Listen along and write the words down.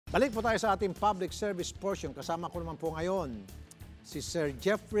Balik po tayo sa ating public service portion. Kasama ko naman po ngayon si Sir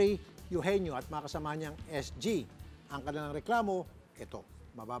Jeffrey Eugenio at mga kasama niyang SG. Ang kanilang reklamo, ito,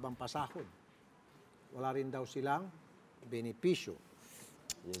 mababang pasahod. Wala rin daw silang benepisyo.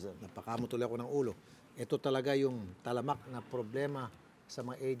 Yes, sir. Napakamutuloy ako ng ulo. Ito talaga yung talamak na problema sa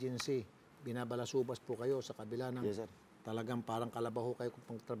mga agency. Binabalasubas po kayo sa kabila ng Yes, sir. talagang parang kalabaho kayo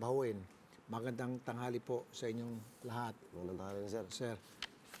kung pagtrabahuin. Magandang tanghali po sa inyong lahat. Magandang tanghali, sir. Sir,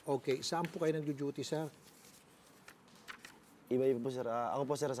 okay, saan po kayo nag-duty, sir? Iba-iba po, sir. Ako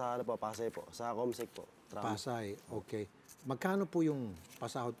po, sir, sa Pasay po. Sa Comsec po. Pasay, okay. Magkano po yung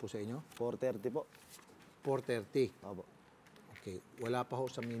pasahod po sa inyo? 4:30 po. 4:30. Opo. Okay, wala pa ho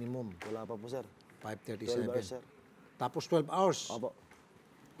sa minimum. Wala pa po, sir. 5:37. 12 hours, sir. Tapos 12 hours? Opo.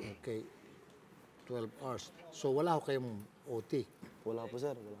 Okay, 12 hours. So wala ho kayong OT? Wala po,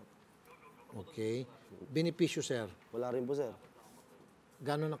 sir. Wala po. Okay. Benepisyo, sir? Wala rin po, sir.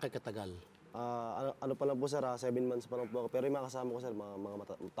 Gano'n na kayo katagal? Ano pa lang po, sir, 7 months pa lang po ako. Pero yung mga kasama ko, sir, mga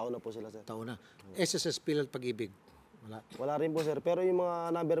taon na po sila, sir. Taon na. SSS Pilal Pag-ibig? Wala. Wala rin po, sir. Pero yung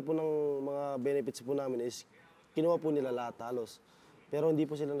mga number po ng mga benefits po namin is kinuha po nila lahat halos. Pero hindi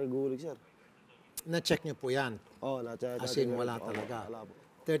po sila nag-uulig, sir. Na-check nyo po yan? Oo, As in, wala talaga? Wala po.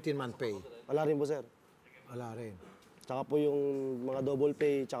 13-month pay? Wala rin po, sir. Wala rin. Tsaka po yung mga double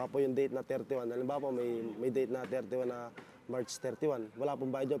pay, tsaka po yung date na 31. Halimbawa po, may date na 31 na March 31. Wala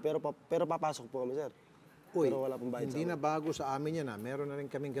pong bayad yun, pero papasok po kami, sir. Uy, pero wala pong bayad hindi na bago sa amin yan. Meron na rin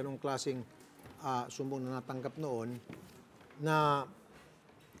kaming ganong klaseng sumbong na natanggap noon na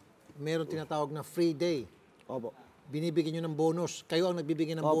meron tinatawag na free day. Opo. Binibigyan nyo ng bonus. Kayo ang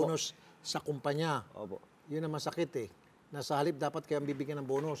nagbibigay ng Opo. bonus sa kumpanya. Opo. Yun ang masakit eh. Nasa halip dapat kayo ang bibigyan ng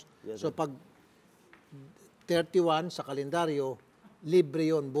bonus. Yes, so sir. pag 31 sa kalendaryo, libre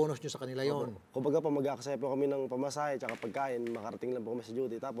yon, bonus nyo sa kanila yon. Kumbaga po, mag-aksaya po kami ng pamasahe, tsaka pagkain, makarating lang po kami sa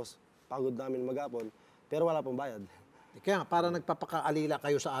duty. Tapos, pagod namin maghapon, pero wala pong bayad. Kaya nga, para nagpapakaalila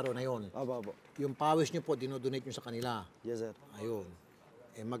kayo sa araw na yon. Opo, opo. Yung pawis nyo po, dinodonate nyo sa kanila. Yes, sir. Ayun.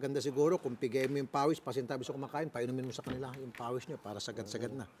 Eh maganda siguro kung pigay mo yung pawis, pasintabi sa kumakain, painumin mo sa kanila yung pawis nyo para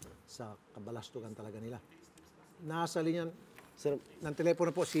sagad-sagad na sa kabalastugan talaga nila. Nasa linya Sir, ng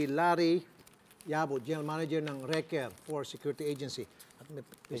telepono po si Larry Yabo, General Manager ng Reker for Security Agency. At may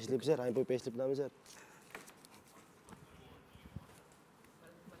payslip, sir. Ayun po yung payslip namin, sir.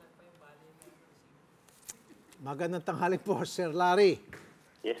 magandang tanghali po, Sir Larry.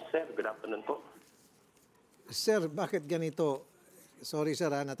 Yes, sir. Good afternoon po. Sir, bakit ganito? Sorry, sir,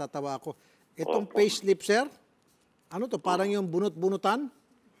 natatawa ako. Itong Opo. payslip, sir, ano to? Parang yung bunot-bunutan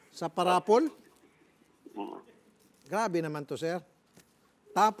sa parapol? Grabe naman to, sir.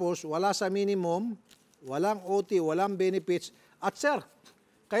 Tapos, wala sa minimum, walang OT, walang benefits. At, sir,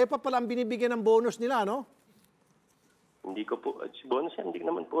 kayo pa pala ang binibigyan ng bonus nila, no? Hindi ko po, bonus yan, hindi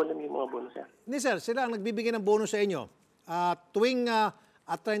ko naman po alam yung mga bonus yan. Hindi, sir, sila ang nagbibigay ng bonus sa inyo. Tuwing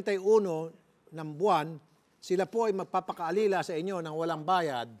 31 ng buwan, sila po ay magpapakaalila sa inyo ng walang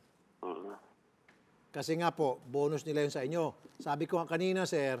bayad. Kasi nga po, bonus nila yun sa inyo. Sabi ko nga kanina,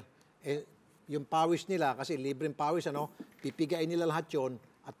 sir, yung pawis nila, kasi libreng pawis, pipigain nila lahat yon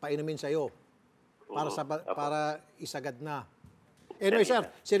at painumin sa iyo para isagad na. Anyway, sir,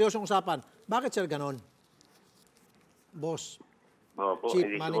 seryosong usapan. Bakit, sir, ganon? Boss, Opo, chief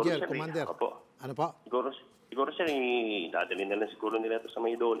siguro, manager, sir, commander. Opo. Ano pa? Siguro sir, dadalhin na lang siguro nila ito sa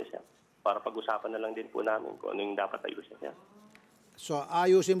may dole, sir. Para pag-usapan na lang din po namin kung ano yung dapat ayusin, sir. So,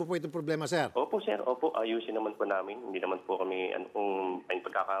 ayusin mo po itong problema, sir? Opo, sir. Opo, ayusin naman po namin. Hindi naman po kami, kung may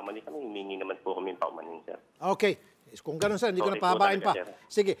pagkakamali kami, hiningi naman po kami paumanin, sir. Okay. Kung gano'n, sir, hindi ko Sorry na pahabain po pa. talaga, sir.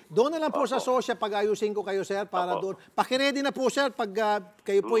 Sige, doon na lang po Opo. sa SOSYA pag-ayusin ko kayo, sir, para Opo. doon. Pakiredy na po, sir, pag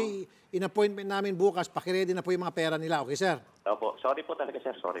kayo po in-appointment namin bukas, pakiredy na po yung mga pera nila. Okay, sir? Opo, sorry po talaga,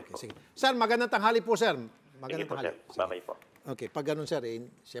 sir. Sorry po. Sige. Sir, magandang tanghali po, sir. Sige Magandang po, tanghali. sir. Bye-bye po. Okay, pag ganun, sir,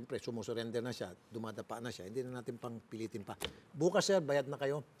 siyempre, sumusurrender na siya, dumadapa na siya, hindi na natin pang pilitin pa. Bukas, sir, bayad na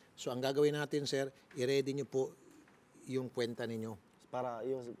kayo. So, ang gagawin natin, sir, i-ready nyo po yung kwenta ninyo. Para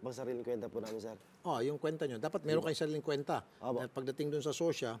yung pagsariling kwenta po namin, sir. Yung kwenta nyo. Dapat meron kayong sariling kwenta. Opo. Dahil pagdating dun sa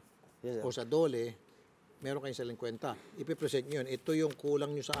SOSYA Yes, sir. o sa DOLE, meron kayong sariling kwenta. Ipipresent nyo yun. Ito yung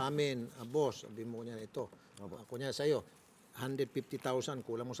kulang nyo sa amin, boss. Sabi mo niyan, ito. Kunya sa'yo, 150,000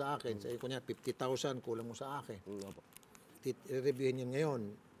 kulang mo sa akin. Sa'yo, kunya, 50,000 kulang mo sa akin. Opo. I-reviewin yun ngayon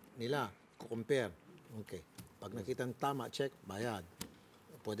nila, kukumpare. Okay. Pag nakita ng tama, check, bayad.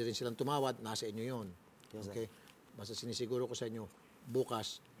 Pwede rin silang tumawad, nasa inyo yun. Yes, sir. Okay? Basta sinisiguro ko sa inyo,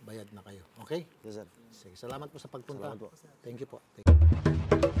 bukas, bayad na kayo. Okay? Yes, sir. Sige, salamat po sa pagpunta. Salamat po. Thank you po.